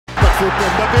fait pour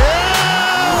Mbappé.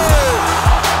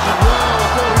 Qui vient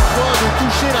encore une fois de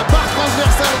toucher la barre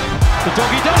transversale. The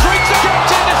doggy does reach the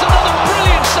captain, it's another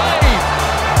brilliant save.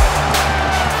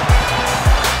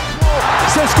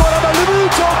 C'est ce qu'on a mal le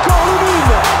but, encore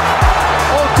Lumine.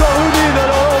 Encore Lumine,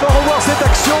 alors on va revoir cette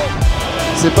action.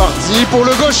 C'est parti pour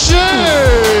le gaucher.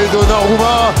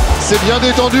 Donnaruma s'est bien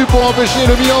détendu pour empêcher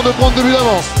le Milan de prendre 2 buts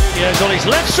d'avance. He's on his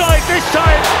left side this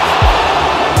time.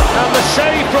 And the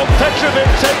save from Petrovic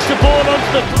takes the ball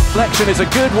onto the... Reflection is a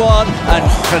good one, and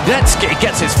Hradecki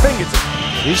gets his fingers.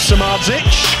 Here's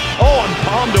Samardzic. Oh, and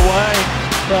palmed away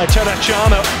by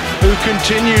Tadachana, who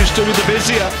continues to be the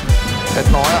busier. Het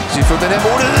mooie, zie voor de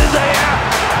Nemode.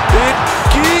 Dit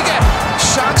kigge,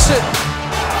 chancen.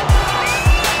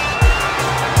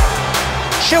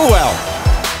 Chilwell.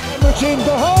 Much in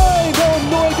behind, oh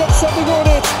no, he got something on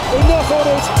it, enough on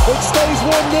it, it stays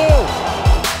 1-0.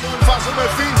 Faz o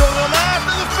fim do Ronaldo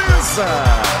na defesa.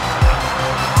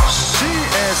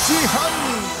 Sihan.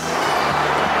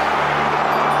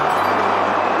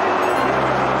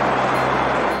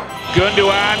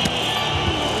 Gundogan,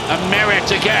 and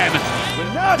Merit again.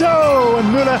 Ronaldo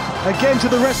and Müller again to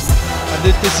the rest. And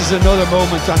this is another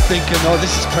moment I'm thinking, oh,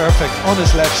 this is perfect. On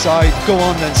his left side, go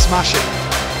on then, smash it.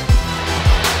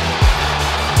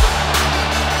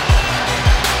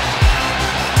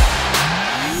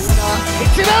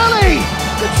 It's an alley!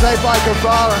 Good save by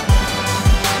Guevara.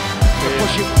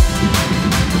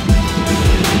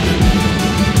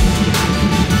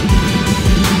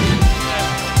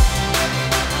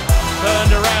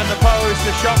 Turned around the post,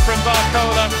 the shot from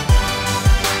Barcola.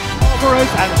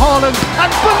 Alvarez and Haaland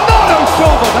and Bernardo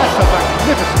Silva. That's a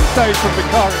magnificent save from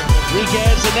Vicario.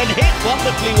 Rodriguez and then hit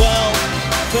wonderfully well.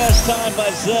 First time by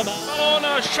Zerma.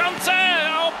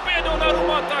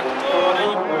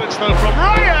 From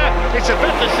Raya, it's a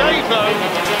better save though,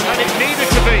 and it needed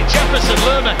to be. Jefferson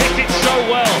Lerner hit it so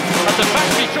well, and the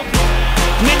fact he took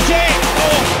Minte!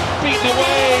 Oh, beaten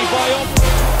away by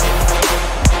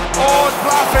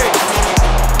Blafik.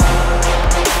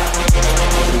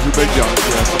 Le joue belgien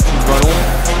qui a sorti le ballon.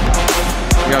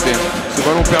 Regardez, ce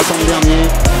ballon perdu en dernier.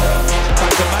 back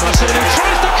to Alisson, who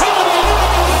tries to cover it.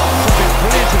 Something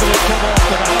brilliant to it come off,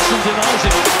 but Alisson denies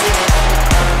it.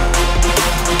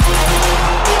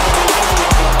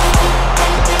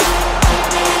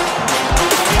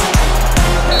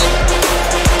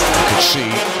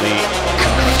 See the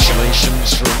congratulations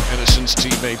from Ederson's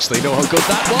teammates. They know how good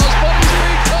that was.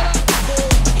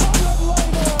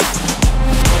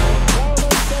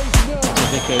 But he's been cut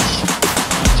Vickers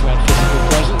to add physical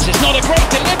presence. It's not a great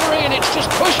delivery and it's just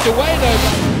pushed away though.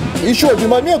 Еще один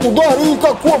момент, удар и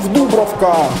каков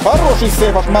Дубровка. Хороший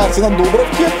сейв от Мартина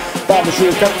Дубровки. Там еще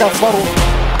и каркас ворот.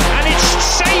 And it's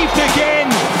saved again.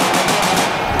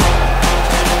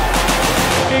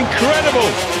 Incredible.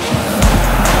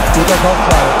 Guter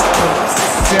Kopfball.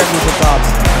 Sehr gute Fahrt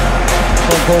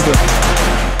von Kobe.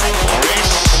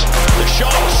 Morris, the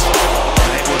shots.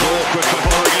 It was awkward for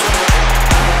Oregon.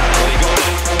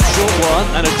 Short one,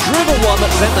 and a dribble one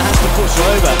that Zentner has to push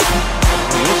over.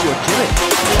 Here's your killing.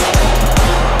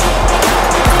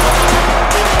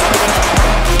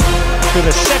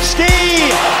 Kulusevski!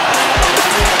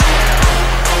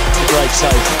 It's a great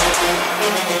save.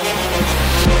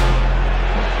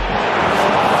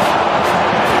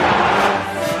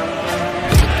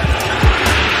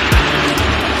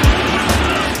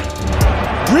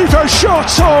 Grifo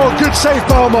shot! Oh, good save,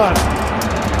 Bowman.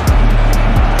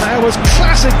 That was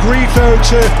classic Grifo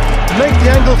to make the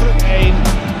angle for the game.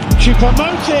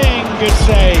 Choupo-Moting, good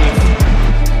save.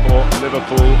 For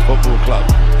Liverpool Football Club.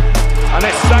 And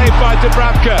it's saved by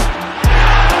Dubravka.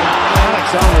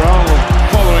 Alexander-Arnold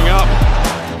following up.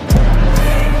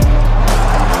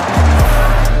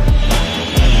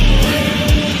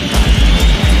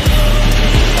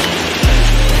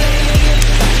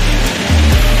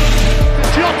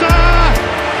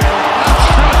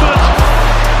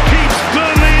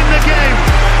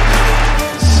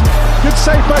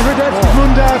 Saved by Hradecki,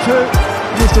 Mundaf, who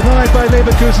is denied by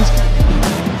Leverkusen.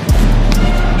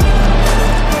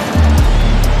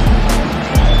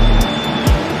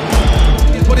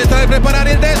 Può entrare a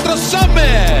preparare il destro,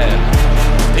 Sommer!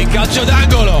 In calcio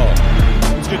d'angolo.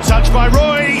 Good touch by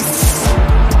Royce.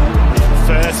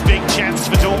 First big chance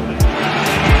for Dortmund.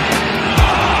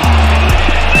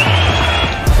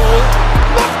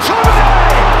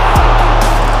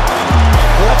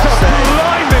 What a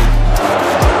blinding!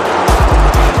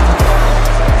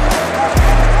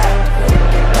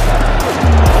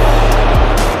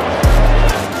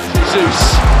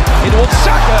 Jesus. In on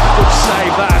Saka, good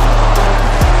save that.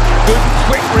 Good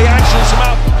quick reactions from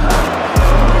out.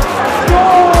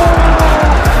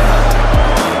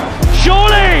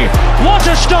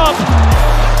 to stop.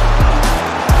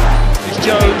 It's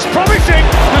Jones, promising,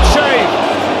 good save.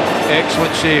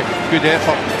 Excellent save, good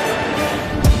effort.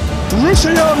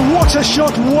 Roussillon, what a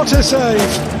shot, what a save.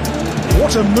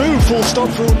 What a move, full stop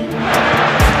for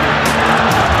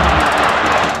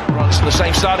Runs to the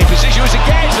same starting position as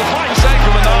again. It's a fine save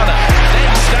from Maignan.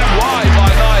 Then stand wide by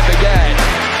Knife again.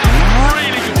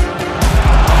 Really good.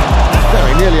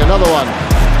 Very nearly another one.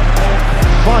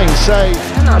 Fine save.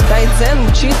 Non, dai zen,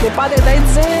 cheat, n'est pas des dai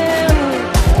zen.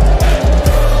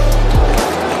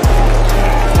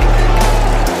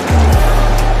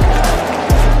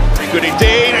 Good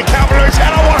indeed, and Cavalier's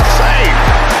header, what a save!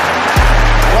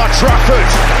 What Trafford!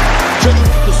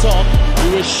 The son,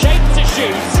 who was shaped to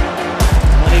shoot,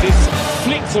 and it is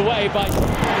flicked away by...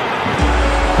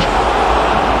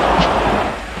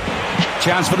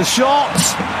 Chance for the shot,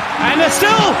 and there's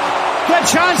still the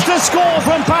chance to score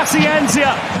from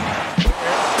Pacienza.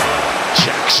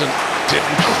 Jackson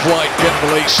didn't quite get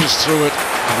the laces through it.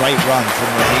 Great run from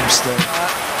Raheem still.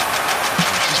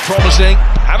 This is promising.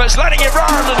 Havertz letting it run,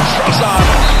 and Trossard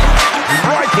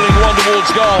rifling one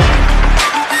towards goal.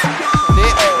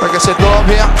 Man kan sætte noget om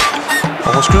her.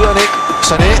 Og hvor skyder han ikke?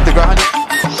 Sané, det gør han ikke.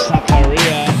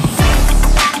 Vicario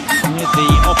with the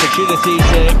opportunity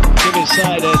to give his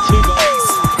side a 2 goals.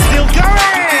 Still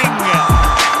going!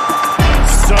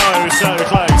 So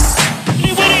close. He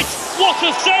win it! What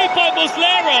a save by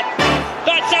Muslera!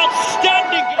 That's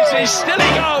outstanding! Still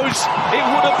he goes. It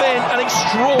would have been an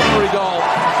extraordinary goal.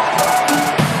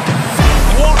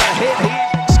 What a hit he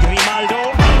is. Grimaldo,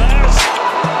 there's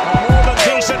a more than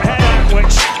decent header,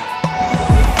 which...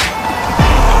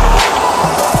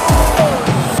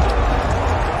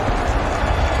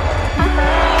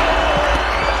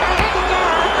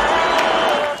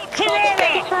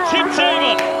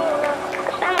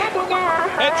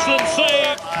 Excellent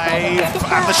save.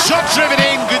 And the shot driven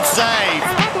in, good save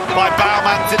by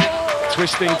Baumann.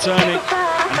 Twisting, turning,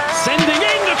 sending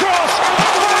in the cross.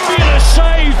 Fabulous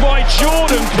save by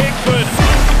Jordan Pickford.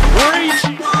 Reach.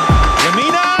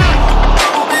 Lamina.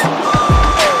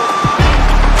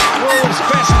 Wolves'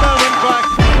 best moment back.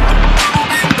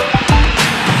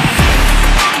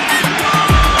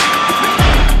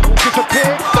 Just a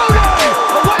pick. Bono!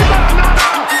 Away by Nana!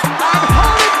 And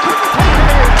Haaland couldn't put it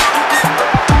in.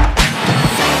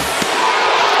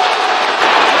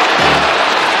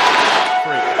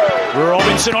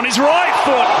 Robinson on his right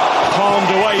foot. Palmed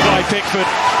away by Pickford.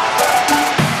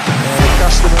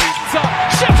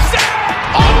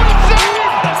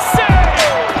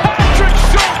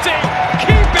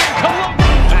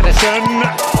 Ederson.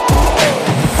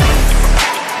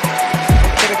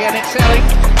 But again, it's Ellie.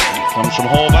 Comes from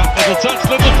Horvath. Little touch,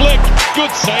 little flick.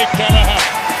 Good save, Kelleher.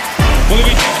 Will he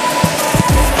be...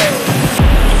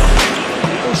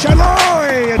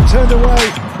 Shaloi, and turned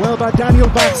away. Well by Daniel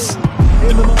Batts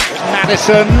in the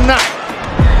Madison.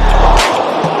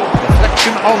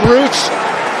 Reflection en route.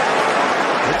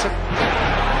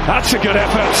 That's a good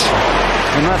effort.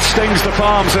 And that stings the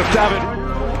palms of David.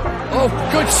 Oh,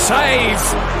 good save.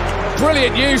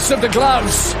 Brilliant use of the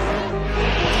gloves.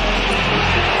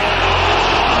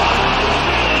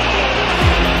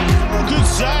 Good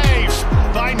save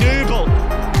by Nubel.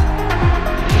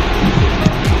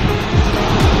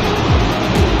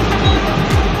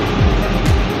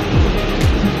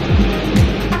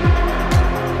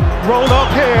 Rolled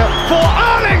up here for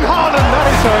Erling Haaland. That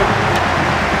is a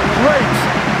great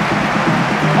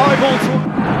eyeball to...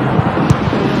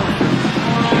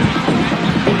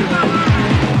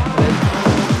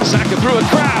 Saka through a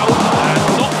crowd and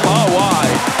not far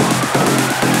wide.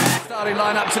 Starting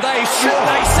lineup today. Shoot,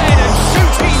 they said, and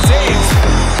shoot he did.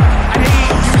 And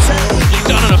He's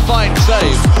done a fine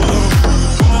save.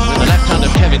 With the left hand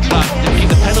of Kevin Trapp. Didn't keep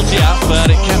the penalty out, but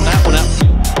it kept that one out.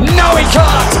 no, he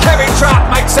can't. Kevin Trapp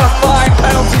makes a fine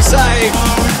penalty save.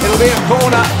 It'll be a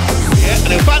corner. Yeah,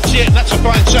 and he'll fancy it, and that's a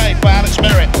fine save by Alex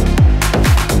Merritt.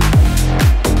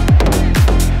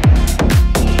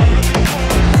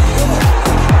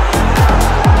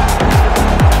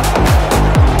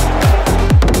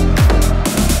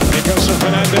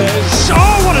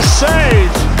 Oh, what a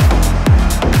save!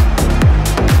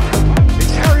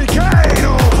 It's Harry Kane!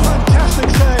 Oh, fantastic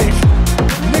save!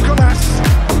 Nicolas!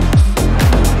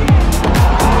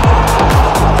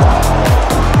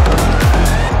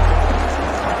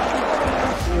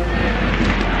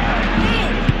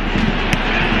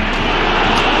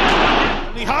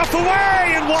 Only half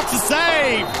away, and what a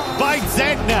save by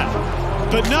Zedner.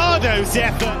 Bernardo's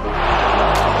effort.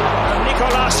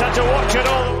 Nicolas had to watch it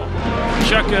all.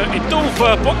 Xhaka i tu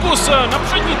w pokus na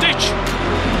przedni dyć.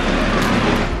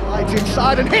 Right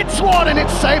inside and hits one, and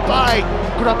it's saved by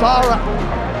Grabara.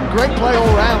 Great play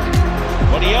all round.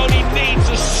 But he only needs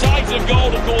a sight of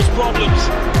goal to cause problems.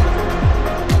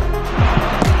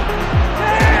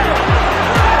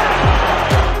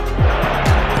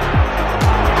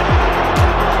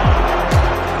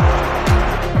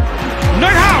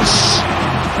 Nordhaus!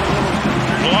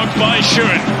 Blocked by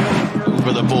Schuren.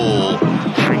 Over the ball.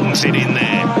 Hangs it in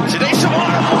there. Today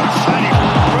someone.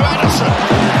 Ederson.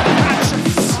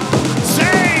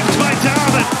 Saved by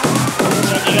Darwin.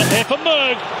 Taking it here for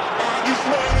Merg.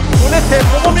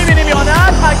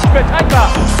 میلیونر تک به تک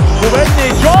خوبه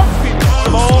نجات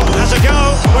ball has a go.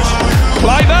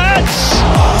 Climax.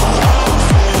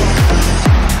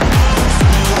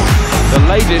 The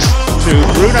latest to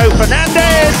Bruno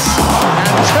Fernandes,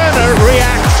 and Turner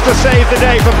reacts to save the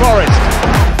day for Forest.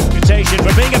 Reputation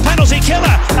for being a penalty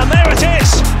killer, and there it is.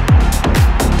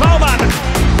 Bowman.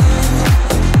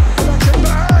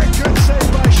 Good save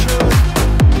by Schuren.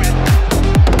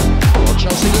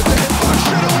 Chelsea with the hit by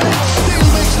Schuren. Still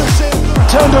makes the save.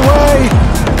 Turned away.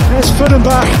 There's foot and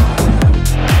back.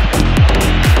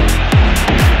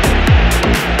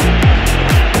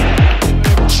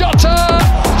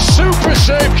 Super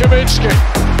save Kaminski.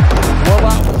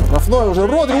 Штрафной уже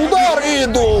Родри, удар и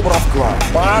Дубровка.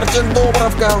 Мартин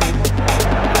Дубровка.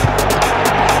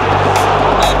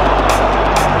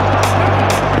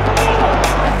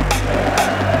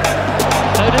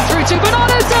 Foden through to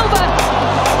Bernardo Silva.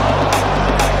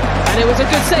 And it was a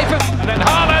good save from... And then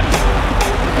Haaland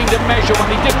looking to measure when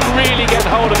he didn't really get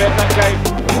hold of it in that game.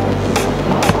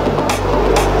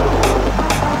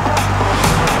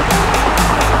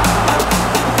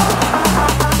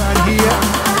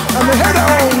 And the header,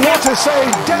 oh what a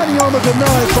save, Danny on the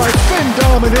denied by Finn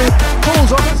Darman in,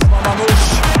 pulls on it.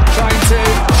 Mamouche trying to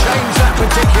change that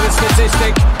particular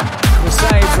statistic. The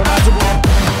save from Adjabal.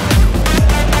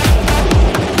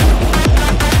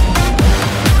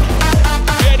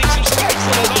 Getting some space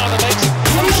and Onana makes it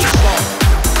crucial stop.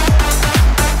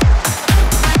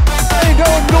 Hey,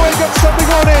 Noah got something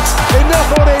on it,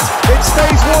 enough on it, it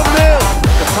stays 1-0.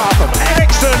 The path of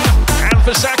Ericsson, and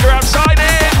for Saka outside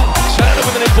in. Turner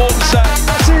with an important save.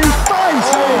 Fine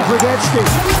save, Radetzky.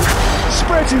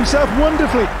 Spreads himself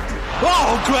wonderfully.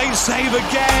 Oh, great save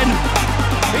again.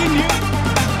 He knew.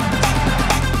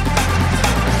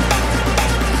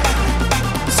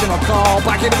 Simakal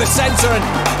back into the centre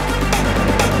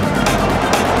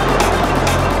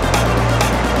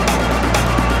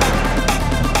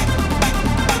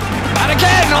and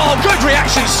again, oh, good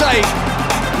reaction save.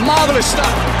 Marvellous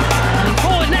stuff. And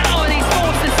forward now, and he's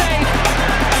forced to save.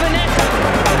 Vanessa.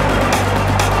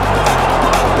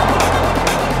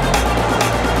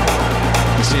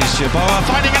 This is Jaboa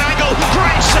finding an angle.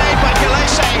 Great save by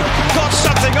Gillespie. Got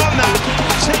something on that.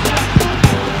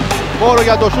 Πόρο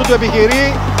για το σούτ του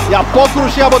επιχειρεί, η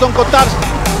απόκρουση από τον Κοτάρσκι.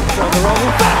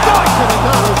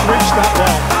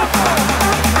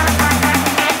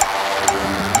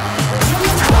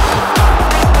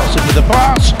 With the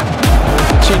pass.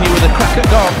 Continue with a crack at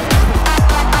goal.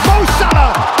 Mo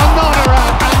Salah, another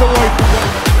out and away from goal.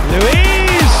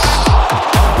 Luiz.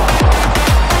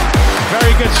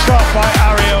 Very good stop by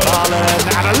Ariel.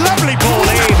 And a lovely ball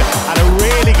in. And a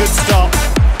really good stop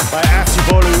by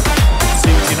Asibolu.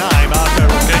 79, Marco.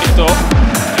 Benito.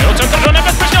 Centro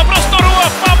nebezpiecznego prostoru, a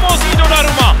famosi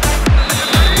Donnaruma.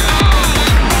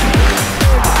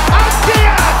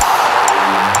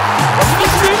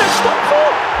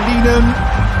 Lienen,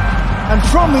 and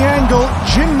from the angle,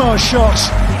 Jinmar's shot.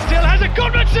 Still has a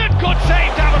Goodmanson. Good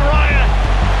save, David Raya.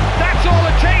 That's all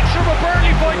it takes from a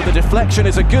Burnley boy. The deflection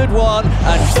is a good one,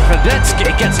 and Radetzky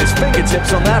gets his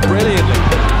fingertips on that brilliantly.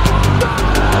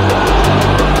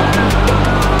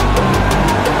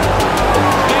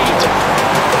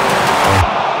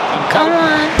 Come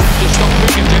on. Just got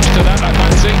fingertips to that, I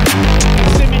fancy.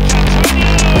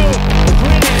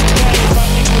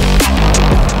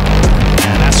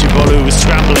 And Asibolu was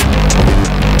scrambling.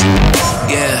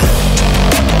 Yeah.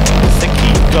 I think he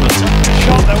got a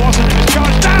shot. There wasn't. It was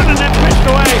charged down and then pushed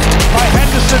away by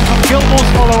Henderson from Gilmore's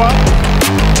follow-up.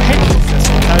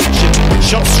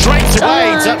 Shot straight away,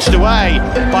 touched away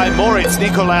by Moritz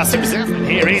Nicolas himself.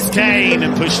 Here is Kane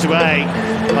and pushed away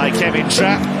by Kevin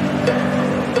Trapp.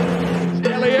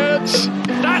 Elliott.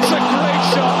 That's a great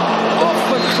shot off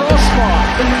the crossbar.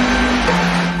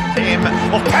 Him.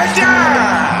 Openda!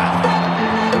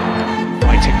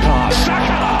 Fighting pass.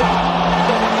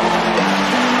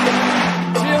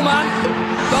 Tillman.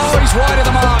 Oh, he's wide of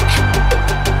the mark.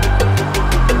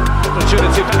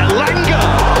 Opportunity for Elanga.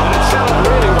 And it's set up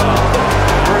really well.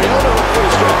 Mariano for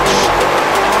his drops.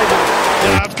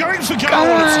 Going for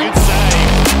goal. It's a good save.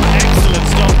 Excellent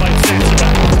stop by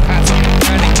centre-back.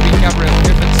 Vicario,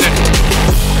 Goodmanson.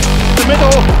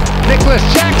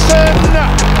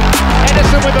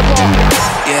 Ederson with the block.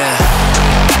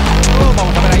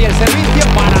 Vamos a ver ahí el servicio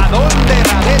para donde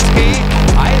Radetzky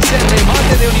a ese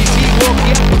remate de Unisivo.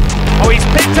 Oh, he's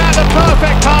picked out the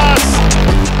perfect pass.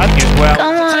 And as well. To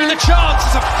take the chance,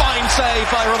 it's a fine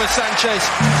save by Robert Sanchez.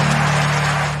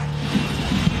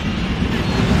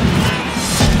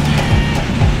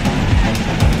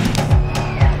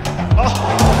 Oh,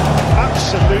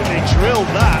 absolutely drilled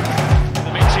that.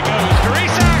 The minute he goes,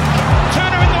 Garisak,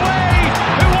 Turner in the way,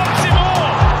 who wants it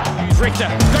more? Richter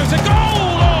goes a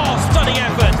goal! Oh, stunning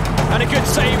effort, and a good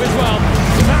save as well.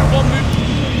 That one moved.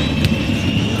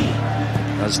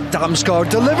 As Damsgaard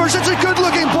delivers, it's a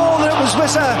good-looking ball, and it was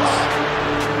Wissa.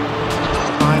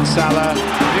 Behind Salah,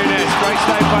 Nunes, great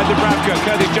save by Dubravka.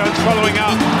 Curtis Jones following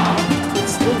up.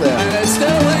 It's still there. And it's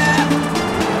still there.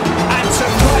 And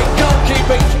some great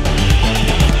goalkeeping.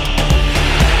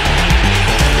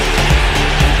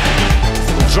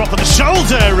 Drop of the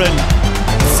shoulder and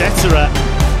etc.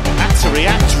 Had to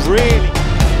react really.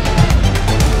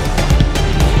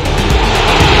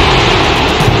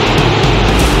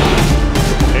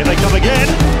 Here they come again,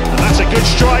 and that's a good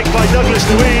strike by Douglas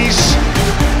Luiz.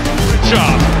 Good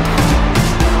job.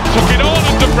 Took it on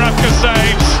and Dubravka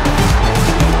saves.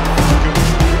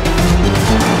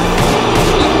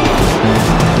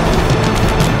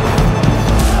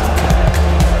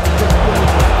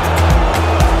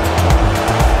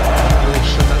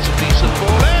 That's a decent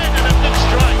ball in and a good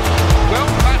strike. Well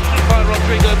batted by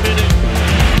Rodrigo Minu.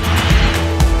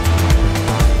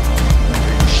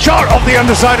 Shot off the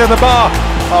underside of the bar.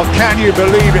 Oh, can you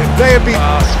believe it? They have been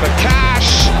Pass for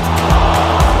Cash.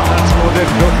 That's more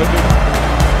difficult for them.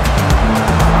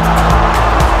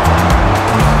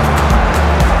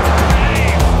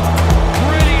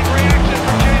 Brilliant reaction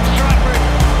from James Stratford.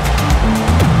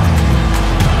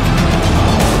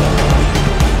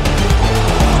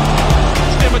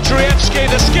 Dimitrievski,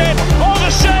 the skip. Oh, the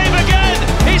save again.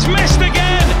 He's missed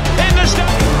again in the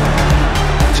stand.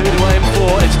 2 to aim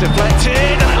for, it's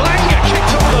deflected, and Elanga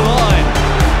kicked over the line.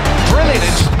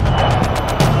 Brilliant.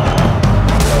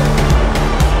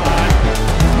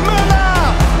 Müller!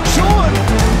 Schon!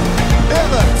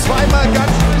 Irre! Zweimal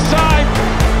ganz... This time,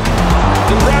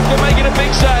 Dubravka making a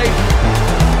big save.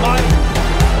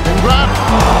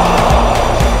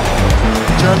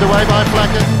 Turned away by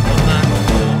Flecken.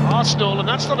 Arsenal, and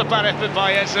that's not a bad effort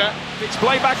by Eze. It's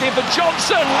play back in for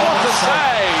Johnson. What a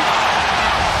save!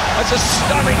 That's a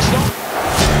stunning stop.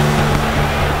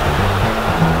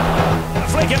 A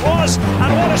flick it was,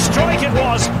 and what a strike it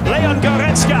was. Leon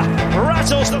Goretzka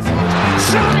rattles the...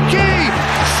 Saki!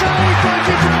 Saved by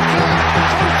Dubravka!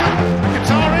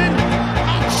 Guitar in,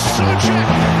 and Socek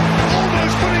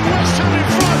almost putting West Ham in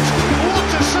front. What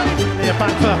a save! Near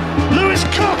back for Lewis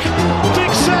Cook.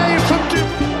 Big save from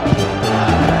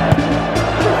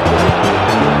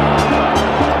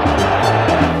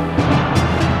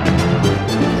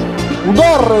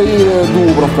Удар и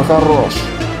Дубровка хорош.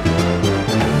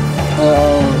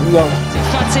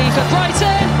 Fatty for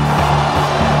Brighton.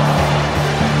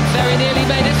 Very nearly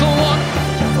made it 4-1.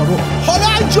 حالا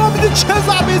انجام میده چه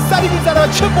ضربه سری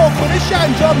میزنن چه واکنشی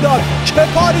انجام داد چه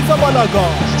کاری زبالا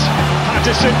گاشت.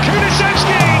 Patterson,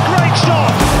 Kulusevski, great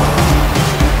stop.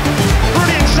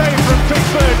 Brilliant save from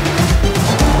Pickford.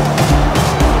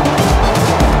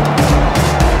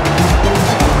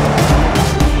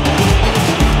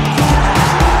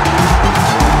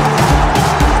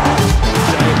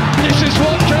 This is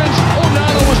Watkins.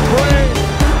 Onana was brilliant.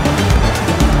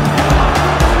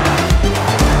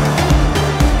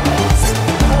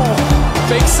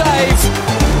 Big save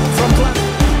from Glenn.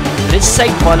 It's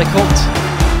saved by Lecompte.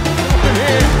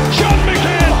 John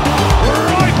McGinn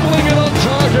rifling it on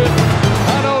target.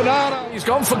 And Onana, he's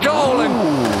gone for goal. And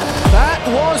That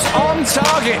was on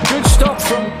target. Good stop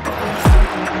from.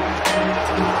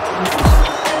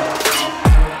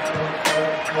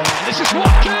 this is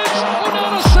Watkins.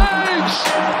 Onana saves.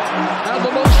 And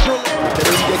the monster.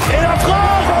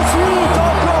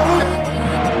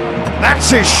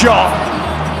 That's his shot.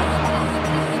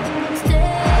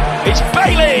 It's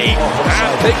Bailey.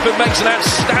 And Pickford makes an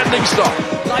outstanding stop.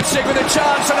 Leipzig with a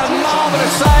chance and a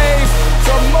marvellous save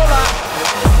from Muller.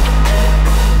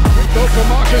 Goal for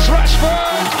Marcus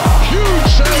Rashford. Huge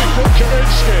save from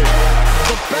Kaminski.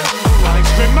 The best. Alex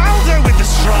Grimaldo with the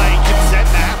strike. And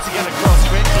Zentner had to get across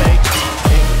quickly.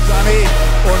 Sané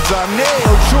und Sané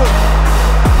und schon.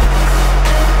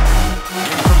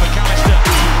 From McAllister.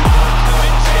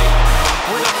 Kaminski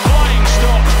with a flying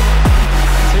stop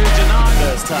to deny.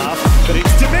 First half, but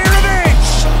it's Demirovic!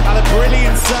 And a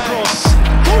brilliant save.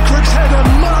 Fulkrug's had a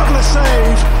marvellous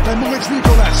save and Moritz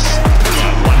Nicolas.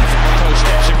 One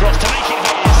steps across to make it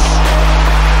his.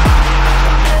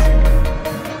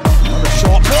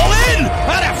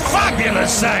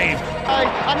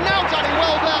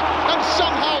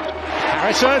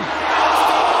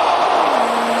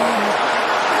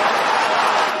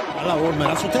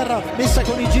 su terra, messa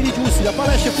con i giri giusti, la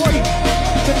palla esce fuori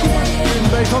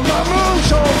based on that move,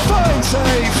 so fine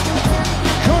save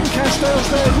from Castells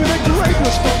there with a great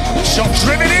response. Shot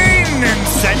driven in and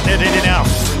centred it enough.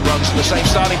 Runs to the same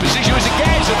starting position as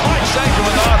again. A fine save from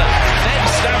Maignan. Then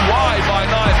stand wide by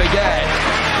Knife again.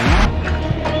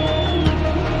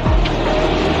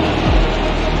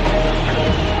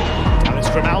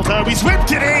 From Aldo, he's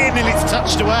whipped it in and it's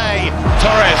touched away.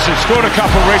 Torres has scored a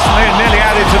couple recently and nearly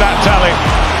added to that tally.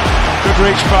 Good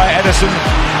reach by Ederson.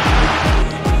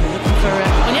 Looking for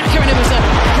Onyeka, and it was a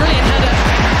brilliant header.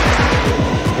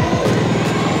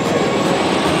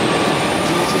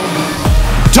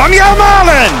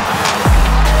 Donnaruma!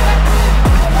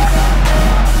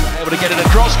 Able to get it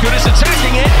across, Goodis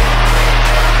attacking it.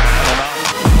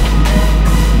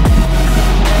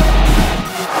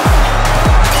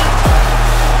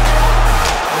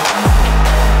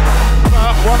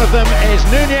 One of them is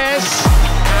Nunez,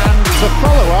 and the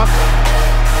follower.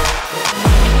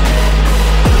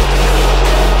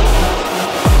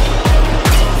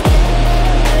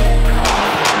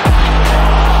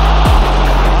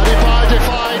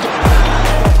 Defied.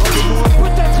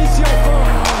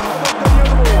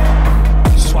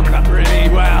 Swung that really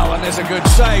well, and there's a good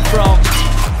save from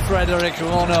Frederic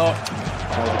Rono.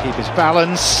 To keep his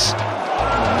balance.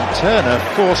 And Turner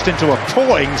forced into a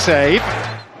pawing save.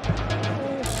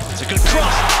 It's a good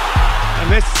cross.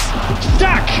 And this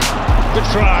Stack! Good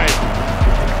try.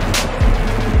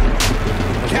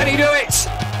 Can he do it?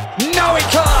 No, he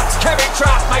can't. Kevin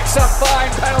Trapp makes a fine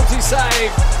penalty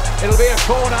save. It'll be a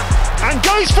corner. And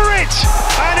goes for it!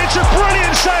 And it's a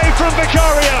brilliant save from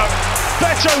Vicario.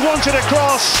 Beto wanted a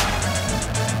cross.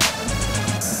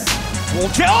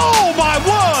 Oh my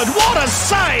word, what a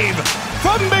save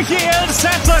from Michael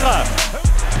Centre.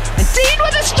 And Dean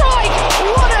with a strike.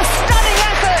 What a stunning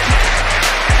effort.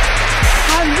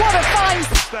 And what a fine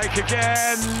Mistake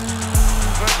again,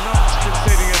 but not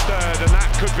conceding a third, and that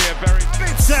could be a very...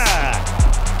 Pizza!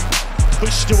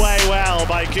 Pushed away well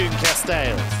by Koen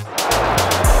Castells.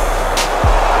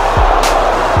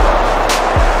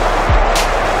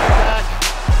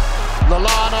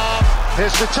 Lallana,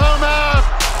 here's Mitoma.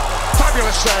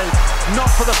 Fabulous save. Not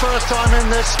for the first time in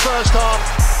this first half.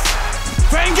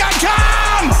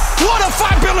 Maignan! What a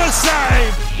fabulous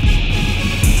save!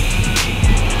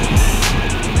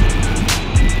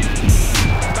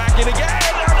 Back in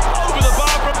again, and over the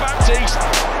bar from Baptiste.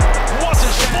 What a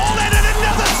shot! Ball in and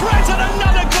another threat and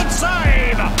another good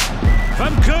save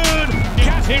from Koen.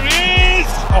 Here he is!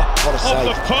 Oh, what a save. Off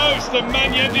the post, and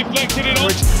Maignan deflected it on.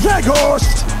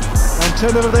 Weghorst! And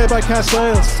turned over there by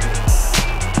Castells.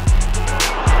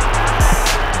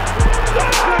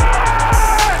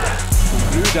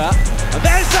 And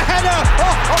there's the header!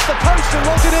 Oh, off the post and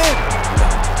rolls it in!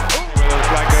 Well, the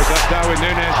flag goes up. Darwin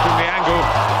Nunez from the angle,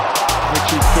 which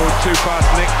he scored too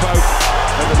past Nick Pope.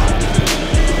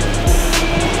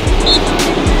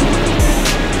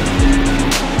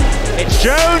 It's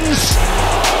Jones!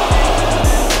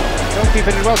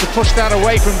 Goalkeeper did well to push that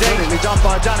away from Dane. Brilliantly done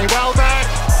by Danny Welbeck.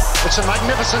 It's a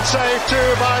magnificent save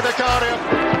too by Vicario.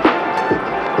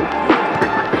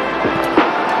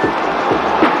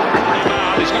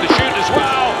 He's going to shoot as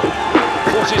well.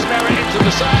 Puts his merit into the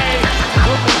save.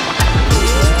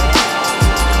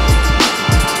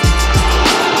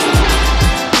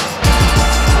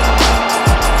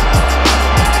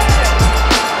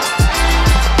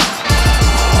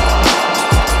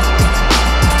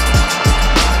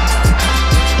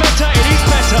 Better, it is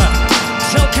better.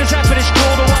 Selkirk's effort is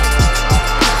called away.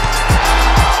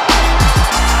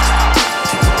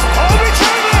 Oh,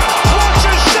 Mitoma! What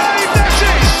a save that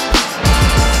is!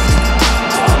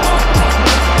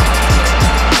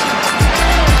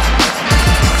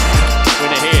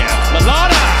 Winner here.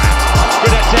 Lallana!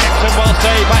 Good at depth and well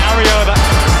saved by Ariola.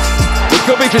 It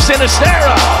could be for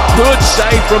Sinistera. Good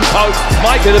save from Pope.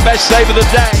 Might be the best save of the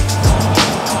day.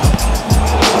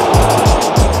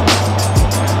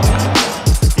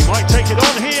 He might take it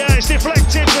on here. It's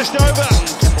deflected just over.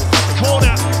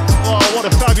 Corner. Oh, what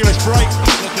a fabulous break.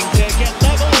 Looking to get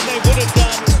level as they would have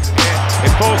done. Yeah,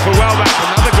 it falls for Welbeck.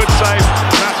 Another good save.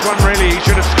 That's one really he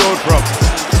should have scored from.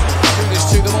 Do this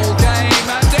to them all game,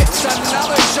 and it's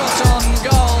another shot on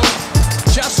goal.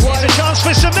 Just Here's a chance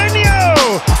for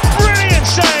Semenyo. Brilliant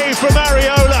save from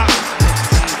Ariola.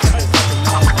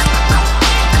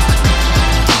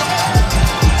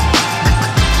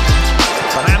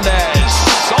 Fernandez,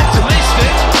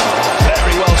 optimistic,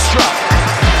 very well struck.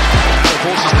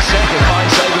 Forces the second fine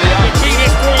save of the hour.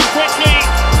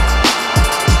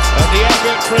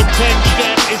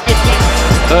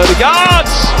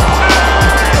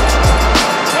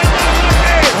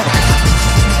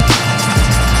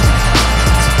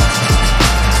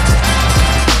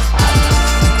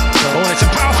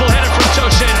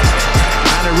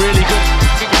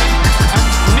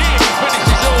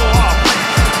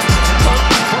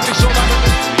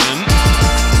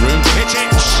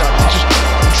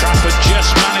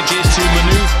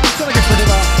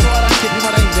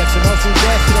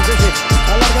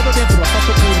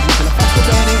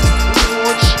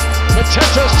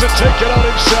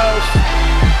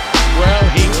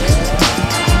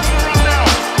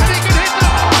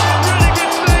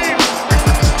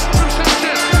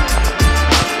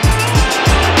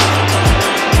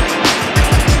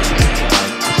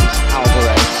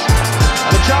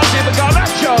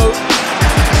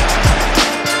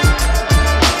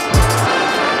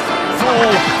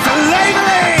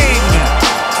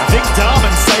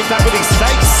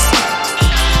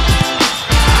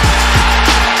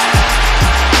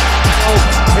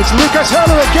 Lucas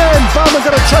Heller again. Baumann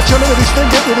got a touch on it with his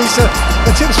finger, with his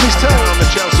the tips of his toe. On the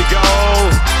Chelsea goal,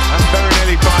 and very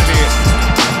nearly finding it.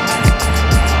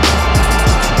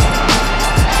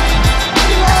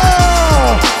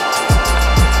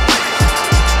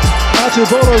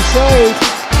 Bolo save.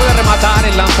 Puede rematar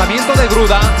el lanzamiento de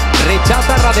Gruda,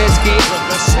 rechaza a Radetzky.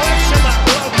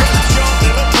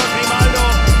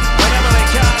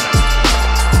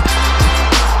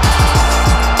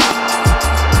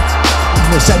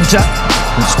 In the centre,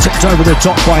 it's tipped over the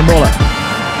top by Muller.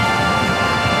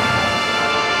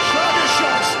 Schlager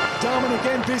shot. Darman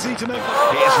again busy to make.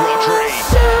 Here's Rodri.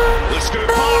 The scoop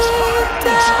pass.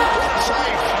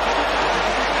 Save.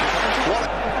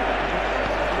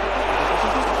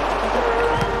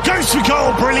 Goes for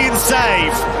goal, brilliant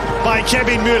save by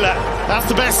Kevin Müller. That's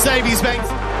the best save he's made.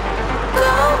 Lays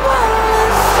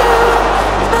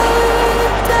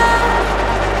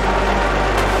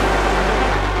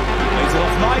it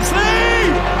off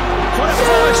nicely. Trying to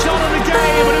throw a shot on the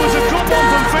game, but it was a good one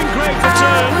from Finkrate for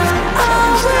turn.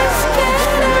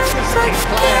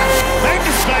 Make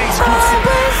the space. Off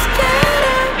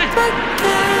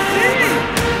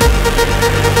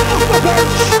the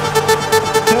bench.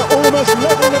 They're almost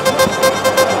leveling it.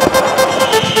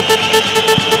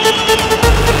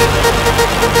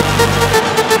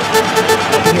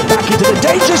 Getting it back into the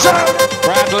danger zone.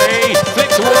 Bradley, flick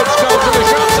towards goal to the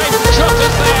shot, takes the shot,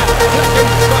 is there. Looking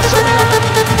for something on it.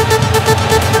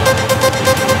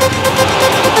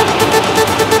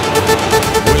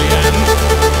 Willian,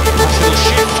 nice little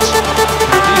shift.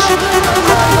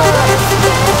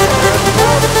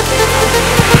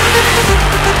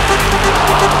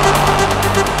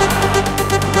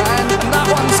 And that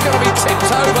one's going to be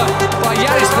tipped over by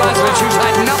Yanis Blažević, who's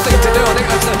had nothing to do. I think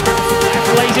that's a...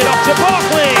 Lays it off to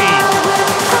Barkley.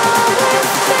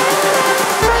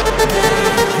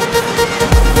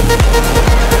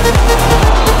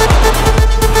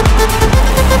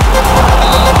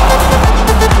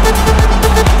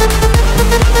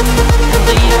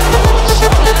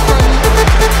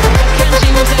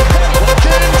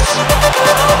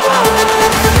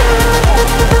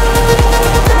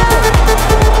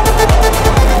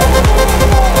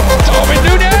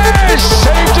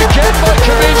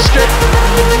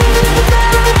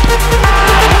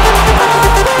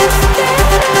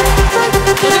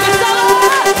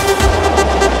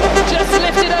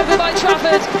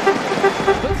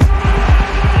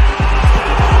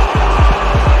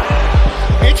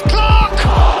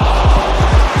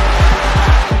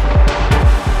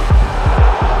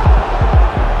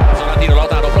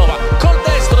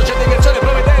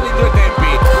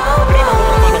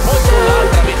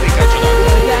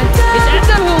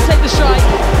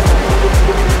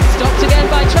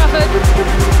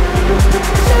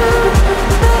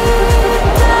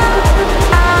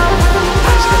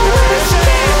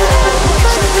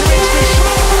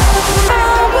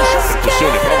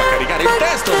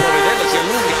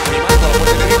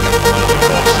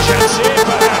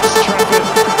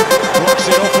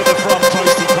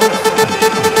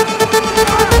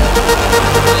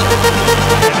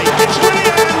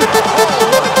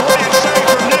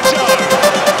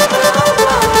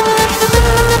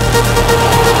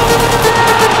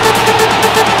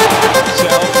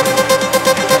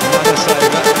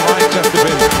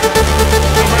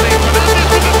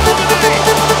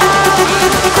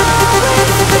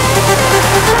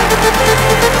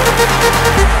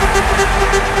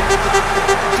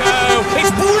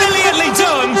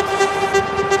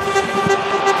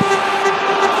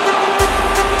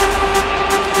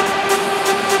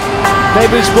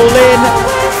 Neighbours ball in,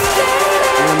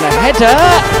 and the header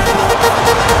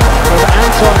from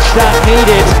Anton Stack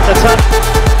needed the touch.